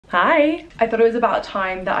Hi! I thought it was about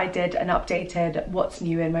time that I did an updated what's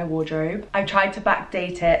new in my wardrobe. I've tried to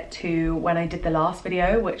backdate it to when I did the last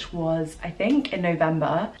video, which was, I think, in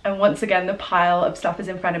November. And once again, the pile of stuff is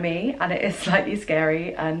in front of me and it is slightly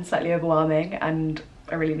scary and slightly overwhelming, and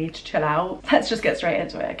I really need to chill out. Let's just get straight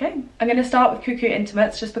into it, okay? I'm gonna start with Cuckoo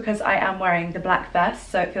Intimates just because I am wearing the black vest,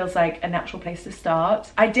 so it feels like a natural place to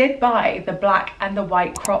start. I did buy the black and the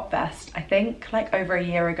white crop vest, I think like over a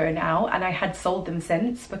year ago now, and I had sold them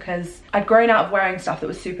since because I'd grown out of wearing stuff that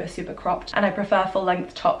was super cropped and I prefer full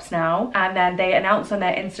length tops now. And then they announced on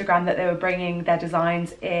their Instagram that they were bringing their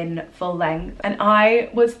designs in full length, and I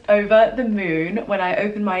was over the moon when I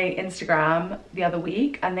opened my Instagram the other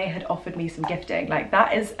week and they had offered me some gifting. Like, that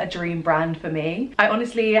is a dream brand for me. I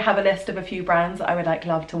honestly have a list of a few brands that I would like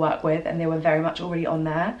love to work with, and they were very much already on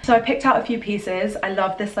there. So I picked out a few pieces. I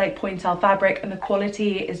love this like pointelle fabric and the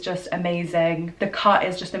quality is just amazing. The cut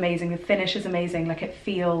is just amazing. The finish is amazing. Like, it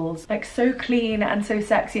feels like so clean and so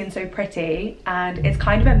sexy and so pretty, and it's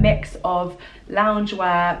kind of a mix of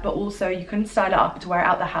loungewear, but also you can style it up to wear it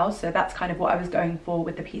out the house. So that's kind of what I was going for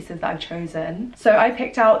with the pieces that I've chosen. So I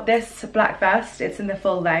picked out this black vest. It's in the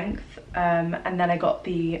full length. And then I got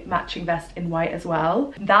the matching vest in white as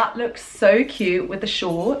well. That looks so cute with the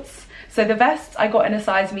shorts. So the vests I got in a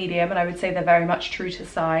size medium, and I would say they're very much true to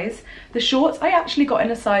size. The shorts I actually got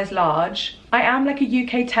in a size large. I am like a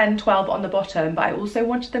UK 10-12 on the bottom, but I also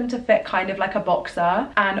wanted them to fit kind of like a boxer.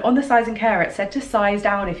 And on the size and care, it said to size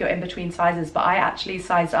down if you're in between sizes, but I actually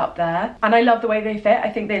sized up there. And I love the way they fit. I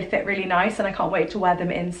think they fit really nice, and I can't wait to wear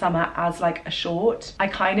them in summer as like a short. I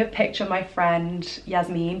kind of picture my friend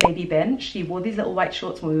Yasmin, Baby Binch. She wore these little white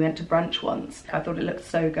shorts when we went to brunch once. I thought it looked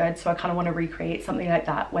so good, so I kind of want to recreate something like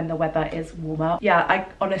that when the weather is warmer. Yeah, I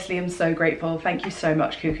honestly am so grateful. Thank you so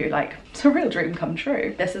much, Cuckoo. Like, it's a real dream come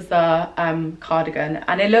true. This is the cardigan,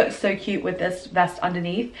 and it looks so cute with this vest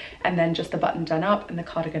underneath and then just the button done up and the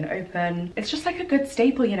cardigan open. It's just like a good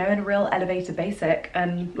staple, you know, and a real elevator basic.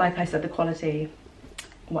 And like I said, the quality,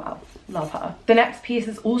 wow, love her. The next piece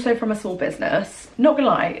is also from a small business. Not gonna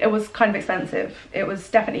lie, it was kind of expensive. It was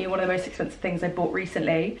definitely one of the most expensive things I bought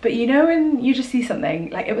recently. But you know when you just see something,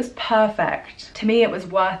 like, it was perfect. To me, it was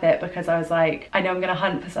worth it because I was like, I know I'm gonna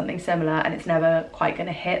hunt for something similar and it's never quite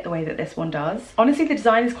gonna hit the way that this one does. Honestly, the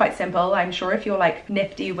design is quite simple. I'm sure if you're like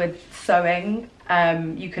nifty with sewing,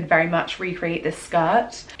 you could very much recreate this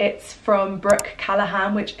skirt. It's from Brooke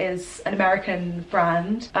Callahan, which is an American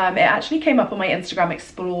brand. It actually came up on my Instagram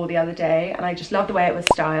Explore the other day, and I just love the way it was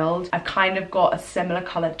styled. I've kind of got a similar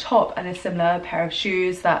colored top and a similar pair of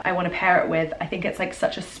shoes that I want to pair it with. I think it's like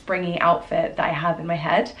such a springy outfit that I have in my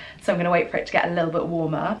head, so I'm gonna wait for it to get a little bit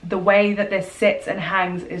warmer. The way that this sits and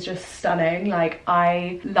hangs is just stunning. Like,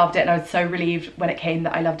 I loved it, and I was so relieved when it came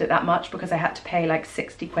that I loved it that much, because I had to pay like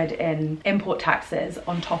 60 quid in import tax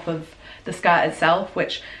on top of the skirt itself,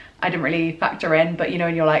 which I didn't really factor in, but you know,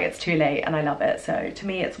 and you're like, it's too late, and I love it. So to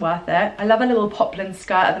me, it's worth it. I love a little poplin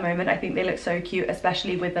skirt at the moment. I think they look so cute,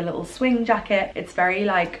 especially with the little swing jacket. It's very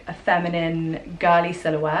like a feminine, girly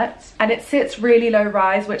silhouette, and it sits really low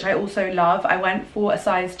rise, which I also love. I went for a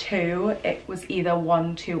size 2. It was either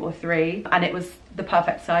 1, 2, or 3, and it was the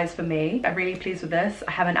perfect size for me. I'm really pleased with this.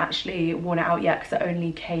 I haven't actually worn it out yet because it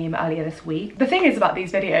only came earlier this week. The thing is about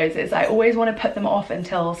these videos is I always want to put them off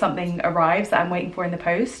until something arrives that I'm waiting for in the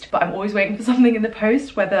post, but I'm always waiting for something in the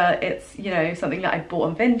post, whether it's, you know, something that I bought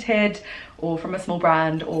on Vinted or from a small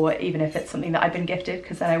brand, or even if it's something that I've been gifted,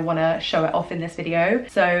 because then I want to show it off in this video.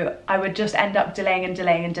 So I would just end up delaying and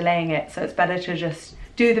delaying and delaying it. So it's better to just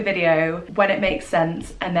do the video when it makes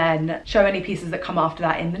sense and then show any pieces that come after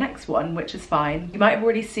that in the next one, which is fine. You might have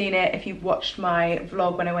already seen it if you've watched my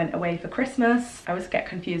vlog when I went away for Christmas. I always get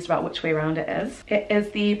confused about which way around it is. It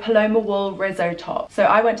is the Paloma Wool Rizzo top. So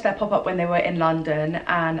I went to their pop-up when they were in London,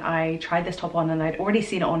 and I tried this top on, and I'd already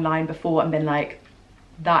seen it online before and been like,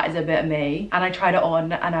 that is a bit of me. And I tried it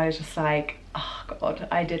on and I was just like, oh god,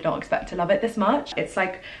 I did not expect to love it this much. It's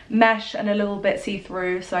like mesh and a little bit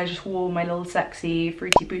see-through, so I just wore my little sexy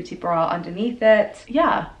fruity booty bra underneath it.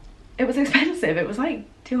 Yeah, it was expensive. It was like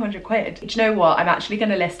 200 quid. Do you know what? I'm actually going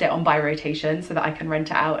to list it on buy rotation so that I can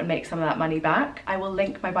rent it out and make some of that money back. I will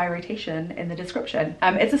link my buy rotation in the description.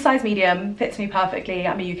 It's a size medium, fits me perfectly.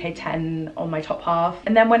 I'm a UK 10 on my top half.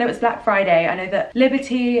 And then when it was Black Friday, I know that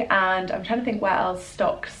Liberty, and I'm trying to think where else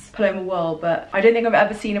stocks Paloma Wool, but I don't think I've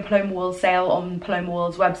ever seen a Paloma Wool sale on Paloma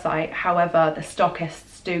Wool's website. However, the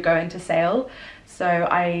stockists do go into sale. So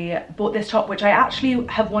I bought this top, which I actually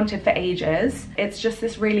have wanted for ages. It's just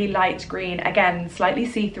this really light green, again, slightly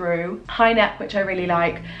see-through, high neck, which I really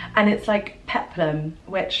like, and it's like peplum,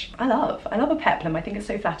 which I love. I love a peplum. I think it's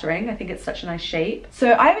so flattering. I think it's such a nice shape.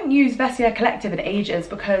 So I haven't used Vestiaire Collective in ages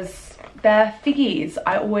because their figgies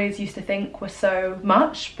I always used to think were so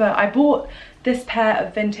much, but I bought this pair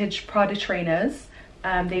of vintage Prada trainers.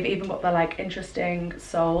 They've even got the like interesting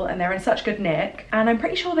sole and they're in such good nick, and I'm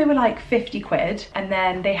pretty sure they were like 50 quid, and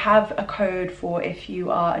then they have a code for if you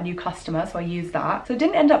are a new customer, so I used that. So it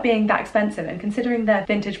didn't end up being that expensive, and considering they're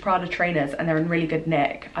vintage Prada trainers and they're in really good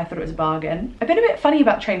nick, I thought it was a bargain. I've been a bit funny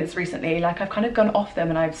about trainers recently, like I've kind of gone off them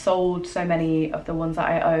and I've sold so many of the ones that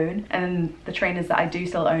I own, and the trainers that I do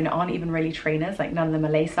still own aren't even really trainers, like none of them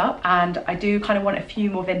are lace up, and I do kind of want a few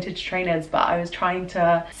more vintage trainers, but I was trying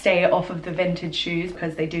to stay off of the vintage shoes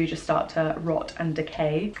because they do just start to rot and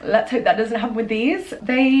decay. Let's hope that doesn't happen with these.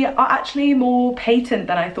 They are actually more patent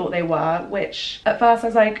than I thought they were, which at first I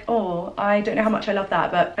was like, oh, I don't know how much I love that,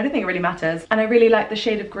 but I don't think it really matters. And I really like the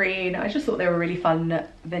shade of green. I just thought they were a really fun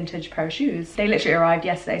vintage pair of shoes. They literally arrived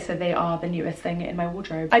yesterday, so they are the newest thing in my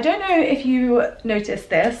wardrobe. I don't know if you noticed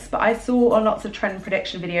this, but I saw on lots of trend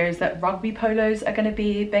prediction videos that rugby polos are going to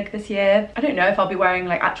be big this year. I don't know if I'll be wearing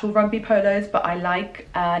like actual rugby polos, but I like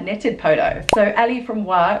knitted polo. So Ellie from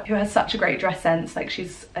work, who has such a great dress sense, like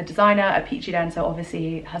she's a designer at Peachy Den, so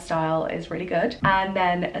obviously her style is really good, and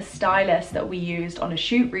then a stylist that we used on a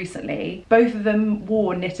shoot recently, both of them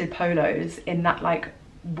wore knitted polos in that like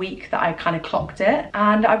week that I kind of clocked it,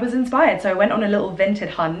 and I was inspired, so I went on a little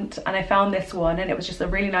vintage hunt and I found this one, and it was just a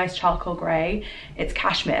really nice charcoal grey. It's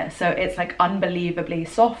cashmere, so it's like unbelievably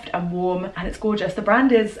soft and warm, and it's gorgeous. The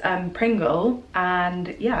brand is Pringle,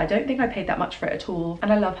 and yeah, I don't think I paid that much for it at all,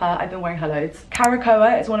 and I love her. I've been wearing her loads.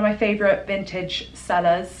 Karakoa is one of my favourite vintage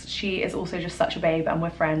sellers. She is also just such a babe, and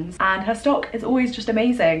we're friends, and her stock is always just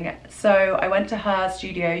amazing. So I went to her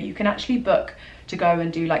studio. You can actually book to go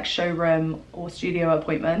and do like showroom or studio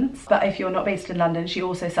appointments, but if you're not based in London, she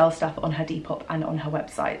also sells stuff on her Depop and on her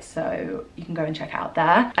website, so you can go and check out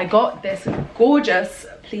there. I got this gorgeous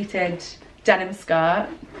pleated denim skirt.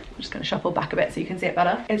 I'm just going to shuffle back a bit so you can see it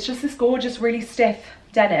better. It's just this gorgeous, really stiff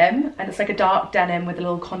denim, and it's like a dark denim with a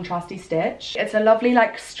little contrasty stitch. It's a lovely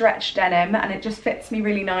like stretch denim, and it just fits me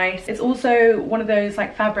really nice. It's also one of those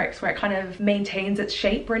like fabrics where it kind of maintains its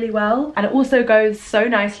shape really well, and it also goes so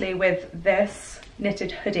nicely with this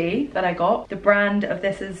knitted hoodie that I got. The brand of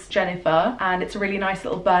this is Jennifer, and it's a really nice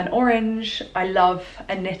little burnt orange. I love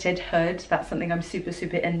a knitted hood. That's something I'm super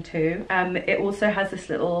into. It also has this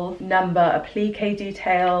little number applique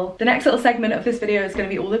detail. The next little segment of this video is going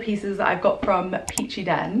to be all the pieces that I've got from Peachy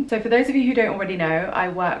Den. So for those of you who don't already know, I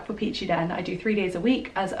work for Peachy Den. I do 3 days a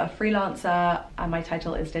week as a freelancer, and my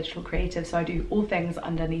title is digital creative, so I do all things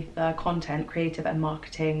underneath the content, creative and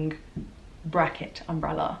marketing bracket,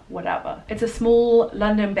 umbrella, whatever. It's a small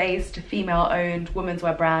London-based female-owned women's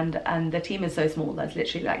wear brand, and the team is so small. There's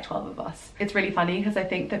literally like 12 of us. It's really funny because I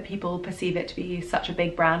think that people perceive it to be such a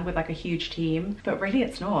big brand with like a huge team, but really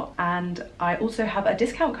it's not. And I also have a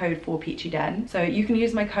discount code for Peachy Den, so you can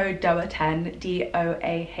use my code DOAH10,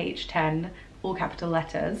 DOAH10, all capital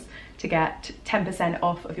letters, to get 10%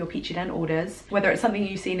 off of your Peachy Den orders, whether it's something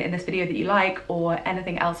you've seen in this video that you like or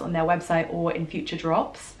anything else on their website or in future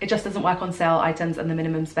drops. It just doesn't work on sale items, and the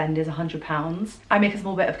minimum spend is £100. I make a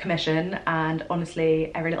small bit of commission, and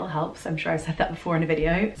honestly every little helps. I'm sure I've said that before in a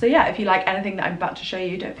video. So yeah, if you like anything that I'm about to show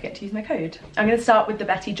you, don't forget to use my code. I'm going to start with the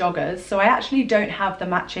Betty joggers. So I actually don't have the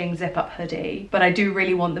matching zip up hoodie, but I do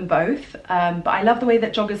really want them both. But I love the way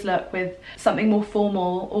that joggers look with something more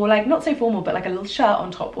formal, or like not so formal, but like a little shirt on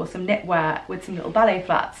top or some knitwear with some little ballet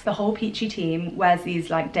flats. The whole Peachy team wears these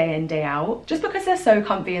like day in, day out, just because they're so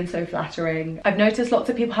comfy and so flattering. I've noticed lots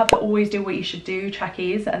of people have the always do what you should do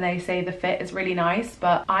trackies, and they say the fit is really nice,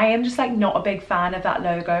 but I am just like not a big fan of that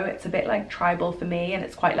logo. It's a bit like tribal for me, and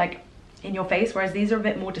it's quite like in your face, whereas these are a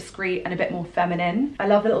bit more discreet and a bit more feminine. I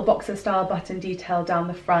love the little boxer style button detail down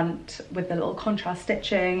the front with the little contrast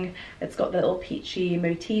stitching. It's got the little peachy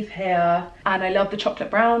motif here, and I love the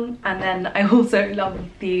chocolate brown. And then I also love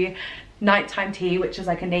the nighttime tee, which is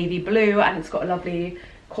like a navy blue, and it's got a lovely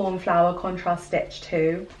cornflower contrast stitch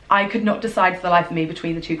too. I could not decide for the life of me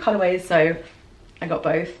between the two colorways, so I got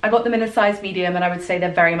both. I got them in a size medium, and I would say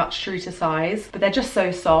they're very much true to size, but they're just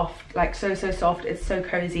so soft, like so soft. It's so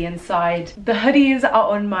cozy inside. The hoodies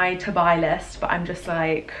are on my to buy list, but I'm just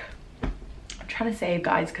like, I'm trying to save,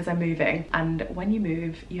 guys, because I'm moving, and when you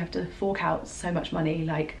move you have to fork out so much money,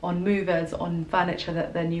 like on movers, on furniture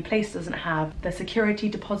that the new place doesn't have, the security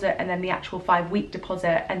deposit, and then the actual 5-week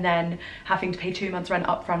deposit, and then having to pay 2 months rent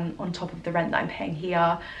up front on top of the rent that I'm paying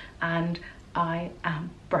here. And I am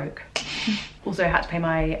broke. Also, I had to pay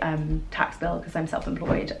my tax bill because I'm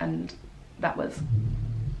self-employed, and that was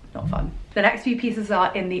not fun. The next few pieces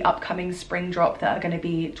are in the upcoming spring drop that are going to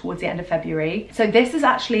be towards the end of February. So this is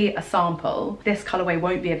actually a sample. This colorway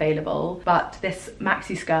won't be available, but this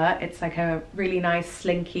maxi skirt, it's like a really nice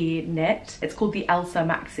slinky knit. It's called the Elsa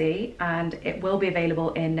Maxi, and it will be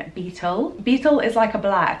available in Beetle. Beetle is like a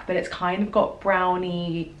black, but it's kind of got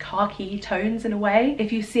browny khaki tones in a way.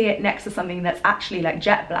 If you see it next to something that's actually like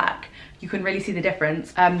jet black, you can really see the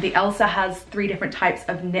difference. The Elsa has 3 different types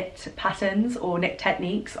of knit patterns or knit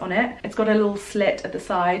techniques on it. It's got a little slit at the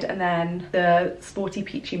side, and then the sporty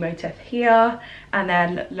peachy motif here, and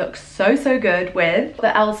then looks so good with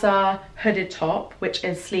the Elsa hooded top, which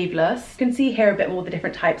is sleeveless. You can see here a bit more the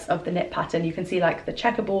different types of the knit pattern. You can see like the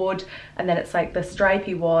checkerboard, and then it's like the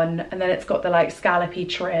stripy one, and then it's got the like scallopy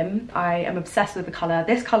trim. I am obsessed with the color.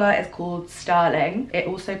 This color is called Sterling. It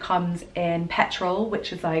also comes in petrol,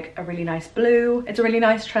 which is like a really nice blue. It's a really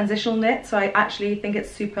nice transitional knit, so I actually think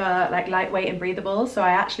it's super like lightweight and breathable. So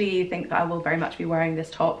I actually think that I will very much be wearing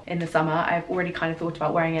this top in the summer. I've already kind of thought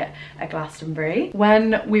about wearing it at Glastonbury.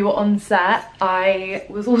 When we were on set, I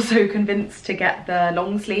was also convinced to get the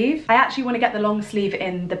long sleeve. I actually want to get the long sleeve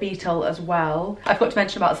in the Beetle as well. I forgot to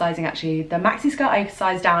mention about sizing actually. The maxi skirt I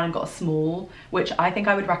sized down and got a small, which I think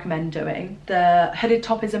I would recommend doing. The hooded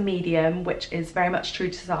top is a medium, which is very much true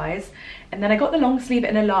to size. And then I got the long sleeve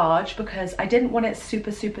in a large because I didn't want it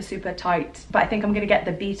super tight, but I think I'm gonna get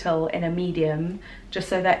the Beetle in a medium just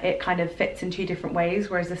so that it kind of fits in 2 different ways,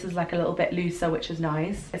 whereas this is like a little bit looser, which is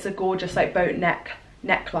nice. It's a gorgeous like boat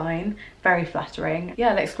neckline, very flattering.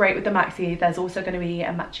 Yeah, it looks great with the maxi. There's also going to be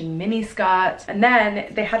a matching mini skirt, and then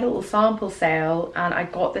they had a little sample sale and I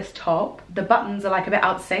got this top. The buttons are like a bit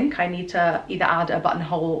out of sync. I need to either add a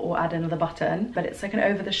buttonhole or add another button, but it's like an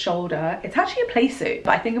over the shoulder. It's actually a play suit,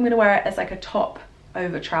 but I think I'm going to wear it as like a top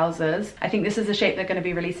over trousers. I think this is a shape they're going to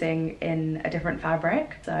be releasing in a different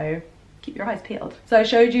fabric, so keep your eyes peeled. So I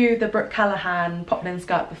showed you the Brooke Callahan poplin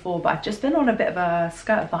skirt before, but I've just been on a bit of a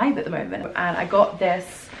skirt vibe at the moment, and I got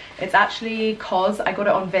this. It's actually COS. I got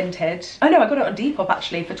it on Vinted. Oh no, I got it on Depop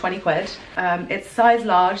actually for 20 quid. It's size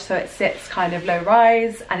large, so it sits kind of low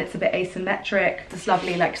rise and it's a bit asymmetric. This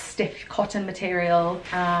lovely like stiff cotton material,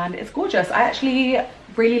 and it's gorgeous. I actually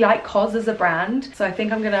really like COS as a brand, so I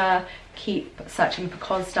think I'm gonna keep searching for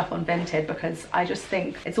COS stuff on Vinted because I just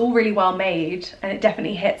think it's all really well made, and it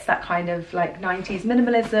definitely hits that kind of like 90s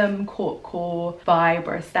minimalism, core vibe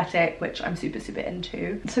or aesthetic, which I'm super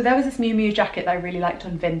into. So there was this meeee jacket that I really liked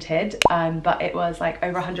on Vinted, but it was like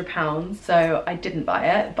over £100, so I didn't buy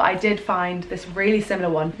it, but I did find this really similar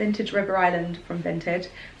one, Vintage River Island from Vinted.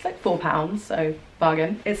 It's like £4, so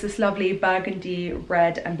bargain. It's this lovely burgundy,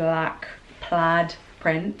 red and black plaid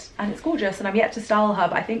print, and it's gorgeous, and I'm yet to style her,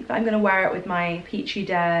 but I think that I'm going to wear it with my peachy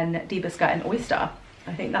den Diva skirt in Oyster.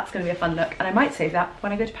 I think that's going to be a fun look, and I might save that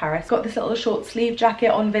when I go to Paris. Got this little short sleeve jacket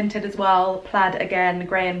on Vinted as well, plaid again,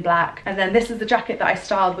 grey and black. And then this is the jacket that I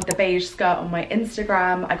styled with the beige skirt on my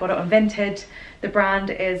Instagram. I got it on Vinted. The brand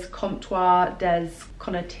is Comptoir des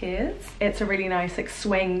Connoiteurs. It's a really nice like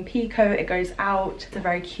swing peacoat. It goes out. It's a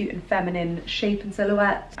very cute and feminine shape and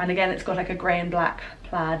silhouette. And again, it's got like a grey and black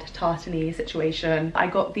plaid tartany situation. I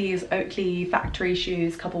got these Oakley factory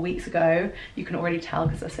shoes a couple weeks ago. You can already tell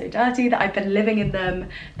because they're so dirty that I've been living in them.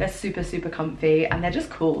 They're super comfy, and they're just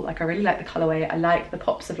cool. Like I really like the colorway. I like the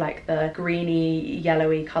pops of like the greeny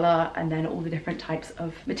yellowy color, and then all the different types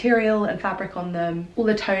of material and fabric on them. All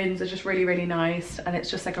the tones are just really nice, and it's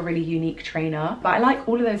just like a really unique trainer. But I like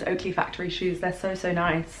all of those Oakley factory shoes. They're so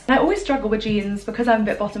nice. And I always struggle with jeans because I'm a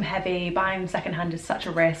bit bottom heavy. Buying them secondhand is such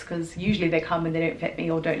a risk because usually they come and they don't fit me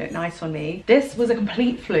or don't look nice on me. This was a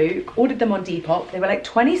complete fluke. Ordered them on Depop. They were like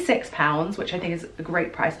 £26, which I think is a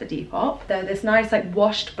great price for Depop. They're this nice like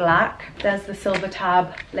washed black. There's the silver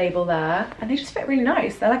tab label there, and they just fit really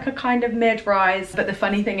nice. They're like a kind of mid-rise, but the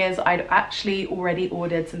funny thing is I'd actually already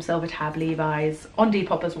ordered some silver tab Levi's on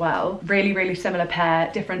Depop as well. Really similar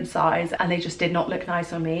pair, different size, and they just did not look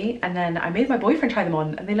nice on me. And then I made my boyfriend try them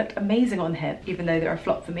on, and they looked amazing on him. Even though they're a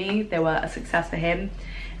flop for me, they were a success for him,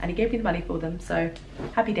 and he gave me the money for them, so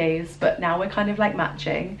happy days. But now we're kind of like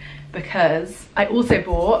matching, because I also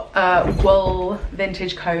bought a wool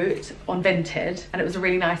vintage coat on Vinted, and it was a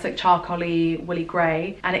really nice like charcoaly woolly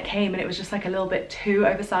grey, and it came and it was just like a little bit too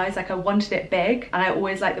oversized. Like I wanted it big, and I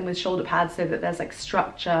always like them with shoulder pads so that there's like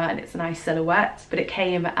structure and it's a nice silhouette, but it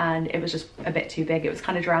came and it was just a bit too big. It was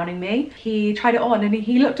kind of drowning me. He tried it on and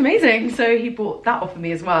he looked amazing, so he bought that off of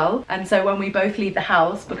me as well. And so when we both leave the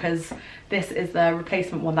house, because this is the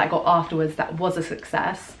replacement one that I got afterwards that was a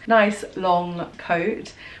success, nice long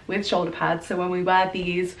coat with shoulder pads, so when we wear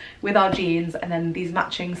these with our jeans and then these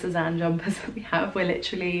matching Suzanne jumpers that we have, we're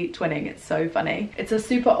literally twinning. It's so funny. It's a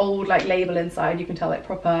super old like label inside, you can tell, like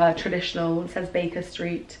proper traditional. It says Baker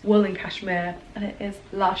Street, wool and cashmere, and it is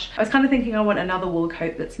lush. I was kind of thinking I want another wool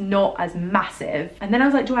coat that's not as massive, and then I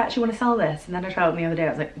was like, do I actually want to sell this? And then I tried it the other day, I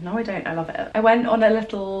was like, no I don't, I love it. I went on a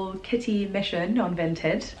little kitty mission on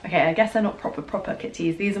Vinted. Okay, I guess they're not proper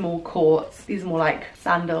kitties. These are more courts. These are more like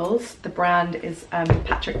sandals. The brand is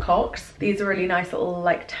Patrick Cox. These are really nice little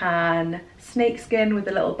like tan snakeskin with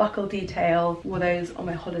a little buckle detail. Wore those on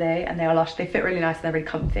my holiday and they are lush. They fit really nice and they're really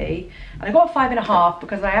comfy. And I got a 5.5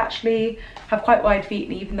 because I actually have quite wide feet,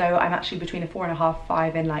 and even though I'm actually between a 4.5,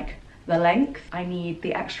 5 in like the length, I need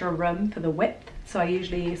the extra room for the width. So I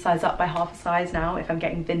usually size up by half a size now if I'm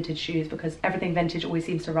getting vintage shoes, because everything vintage always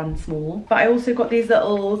seems to run small. But I also got these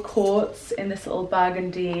little courts in this little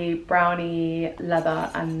burgundy brownie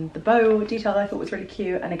leather, and the bow detail I thought was really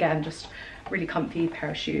cute, and again just really comfy pair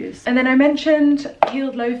of shoes. And then I mentioned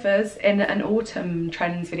heeled loafers in an autumn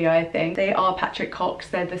trends video, I think. They are Patrick Cox.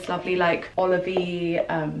 They're this lovely like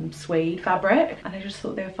olivey suede fabric, and I just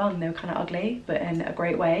thought they were fun. They were kind of ugly but in a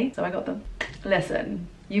great way, so I got them. Listen,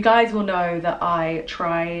 you guys will know that I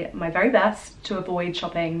try my very best to avoid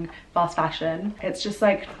shopping fast fashion. It's just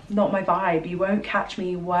like not my vibe. You won't catch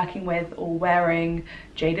me working with or wearing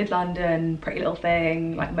Jaded London, Pretty Little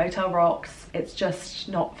Thing, like Motel Rocks. It's just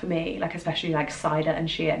not for me, like especially like Cider and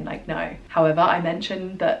Shein, like no. However, I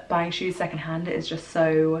mentioned that buying shoes secondhand is just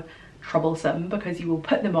so troublesome, because you will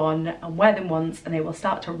put them on and wear them once and they will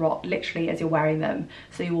start to rot literally as you're wearing them.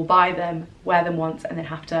 So you will buy them, wear them once, and then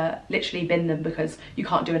have to literally bin them because you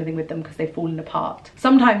can't do anything with them because they've fallen apart.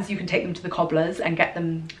 Sometimes you can take them to the cobblers and get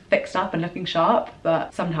them fixed up and looking sharp,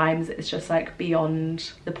 but sometimes it's just like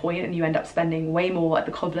beyond the point and you end up spending way more at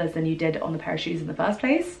the cobblers than you did on the pair of shoes in the first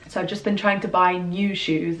place. So I've just been trying to buy new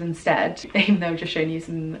shoes instead, even though I've just shown you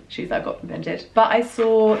some shoes that I've got from Vinted. But I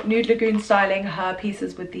saw Nude Lagoon styling her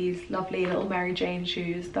pieces with these lovely little Mary Jane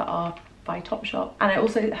shoes that are by Topshop, and I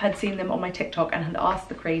also had seen them on my TikTok and had asked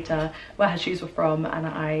the creator where her shoes were from, and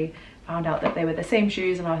I found out that they were the same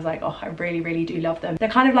shoes, and I was like, oh, I really do love them. They're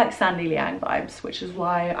kind of like Sandy Liang vibes, which is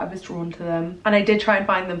why I was drawn to them. And I did try and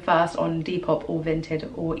find them first on Depop or Vinted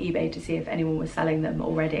or eBay to see if anyone was selling them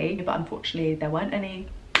already, but unfortunately there weren't any.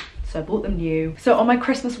 So I bought them new. So on my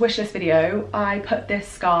Christmas wishlist video, I put this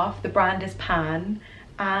scarf, the brand is Pan,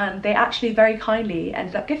 and they actually very kindly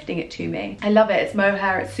ended up gifting it to me. I love it. It's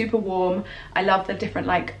mohair, it's super warm. I love the different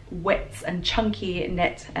like widths and chunky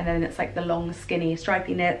knit, and then it's like the long skinny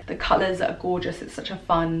stripy knit. The colours are gorgeous. It's such a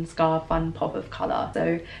fun scarf, fun pop of colour.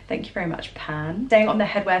 So thank you very much, Pan. Staying on the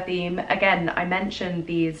headwear theme, again, I mentioned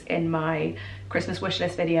these in my Christmas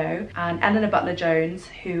wishlist video, and Eleanor Butler-Jones,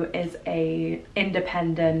 who is a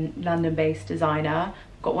independent London-based designer,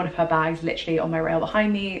 got one of her bags literally on my rail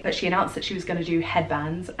behind me, but she announced that she was going to do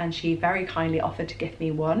headbands, and she very kindly offered to gift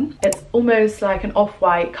me one. It's almost like an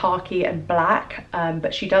off-white, khaki and black,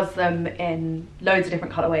 but she does them in loads of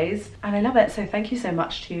different colorways, and I love it. So thank you so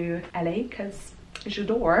much to Ellie, because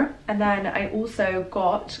j'adore. And then I also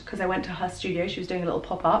got, because I went to her studio, she was doing a little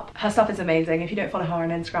pop-up. Her stuff is amazing. If you don't follow her on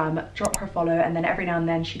Instagram, drop her a follow, and then every now and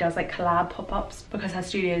then she does like collab pop-ups, because her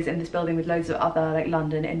studio is in this building with loads of other like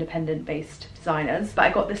London independent based designers. But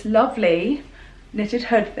I got this lovely knitted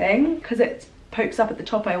hood thing, because it pokes up at the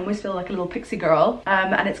top. I almost feel like a little pixie girl,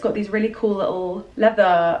 and it's got these really cool little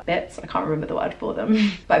leather bits. I can't remember the word for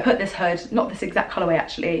them, but I put this hood, not this exact colorway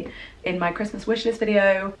actually, in my Christmas wishlist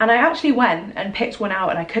video, and I actually went and picked one out,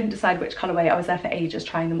 and I couldn't decide which colorway. I was there for ages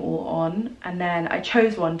trying them all on, and then I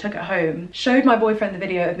chose one, took it home, showed my boyfriend the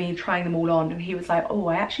video of me trying them all on, and he was like, oh,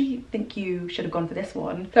 I actually think you should have gone for this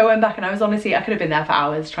one. So I went back, and I was honestly, I could have been there for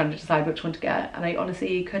hours trying to decide which one to get, and I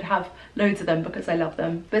honestly could have loads of them because I love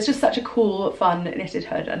them. But it's just such a cool, fun knitted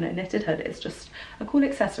hood, and a knitted hood is just a cool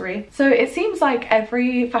accessory. So it seems like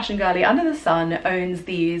every fashion girly under the sun owns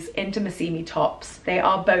these intimacy tops. They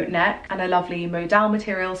are boat neck and a lovely modal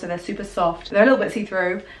material, so they're super soft. They're a little bit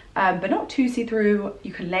see-through, but not too see-through.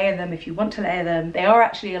 You can layer them if you want to layer them. They are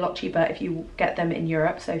actually a lot cheaper if you get them in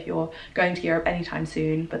Europe, so if you're going to Europe anytime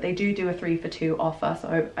soon, but they do a 3 for 2 offer,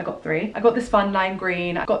 so I got 3. I got this fun lime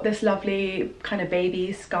green. I got this lovely kind of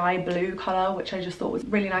baby sky blue color, which I just thought was a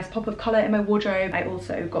really nice pop of color in my wardrobe. I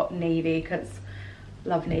also got navy, because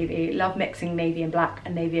love navy, love mixing navy and black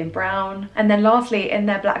and navy and brown. And then lastly, in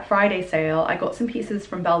their Black Friday sale, I got some pieces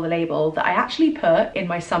from Belle the Label that I actually put in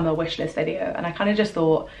my summer wishlist video, and I kind of just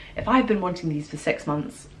thought, if I've been wanting these for 6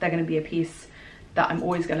 months, they're going to be a piece that I'm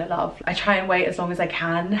always going to love. I try and wait as long as I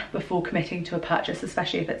can before committing to a purchase,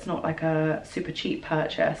 especially if it's not like a super cheap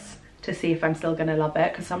purchase, to see if I'm still gonna love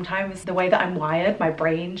it, because sometimes the way that I'm wired, my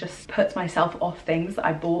brain just puts myself off things that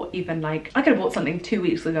I bought. Even like I could have bought something 2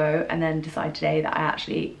 weeks ago and then decide today that I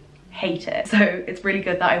actually hate it. So it's really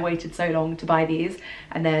good that I waited so long to buy these,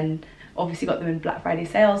 and then obviously got them in Black Friday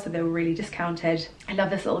sale, so they were really discounted. I love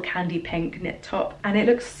this little candy pink knit top, and it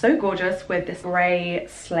looks so gorgeous with this grey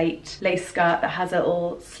slate lace skirt that has a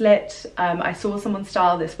little slit. I saw someone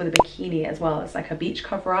style this with a bikini as well. It's like a beach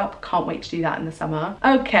cover up. Can't wait to do that in the summer.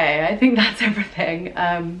 Okay, I think that's everything.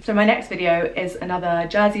 So my next video is another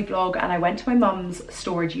Jersey vlog, and I went to my mum's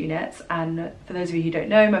storage units. And for those of you who don't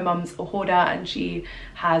know, my mum's a hoarder, and she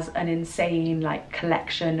has an insane like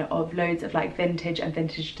collection of loads of like vintage and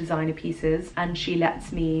vintage designer pieces, and she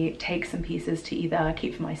lets me take some pieces to either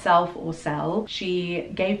keep for myself or sell.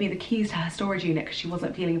 She gave me the keys to her storage unit because she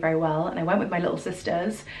wasn't feeling very well, and I went with my little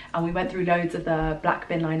sisters and we went through loads of the black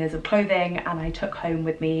bin liners of clothing, and I took home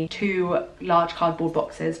with me 2 large cardboard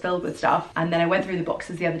boxes filled with stuff. And then I went through the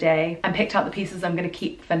boxes the other day and picked out the pieces I'm going to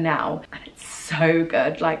keep for now, and it's so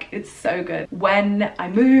good. Like, it's so good. When I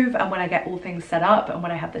move and when I get all things set up and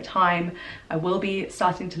when I have the time, I will be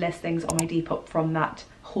starting to list things on my Depop from that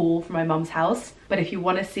haul from my mum's house. But if you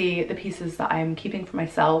want to see the pieces that I'm keeping for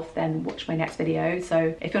myself, then watch my next video.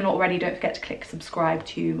 So if you're not already, don't forget to click subscribe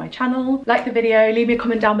to my channel, like the video, leave me a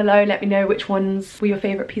comment down below, let me know which ones were your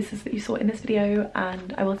favorite pieces that you saw in this video,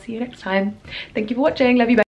 and I will see you next time. Thank you for watching. Love you, bye.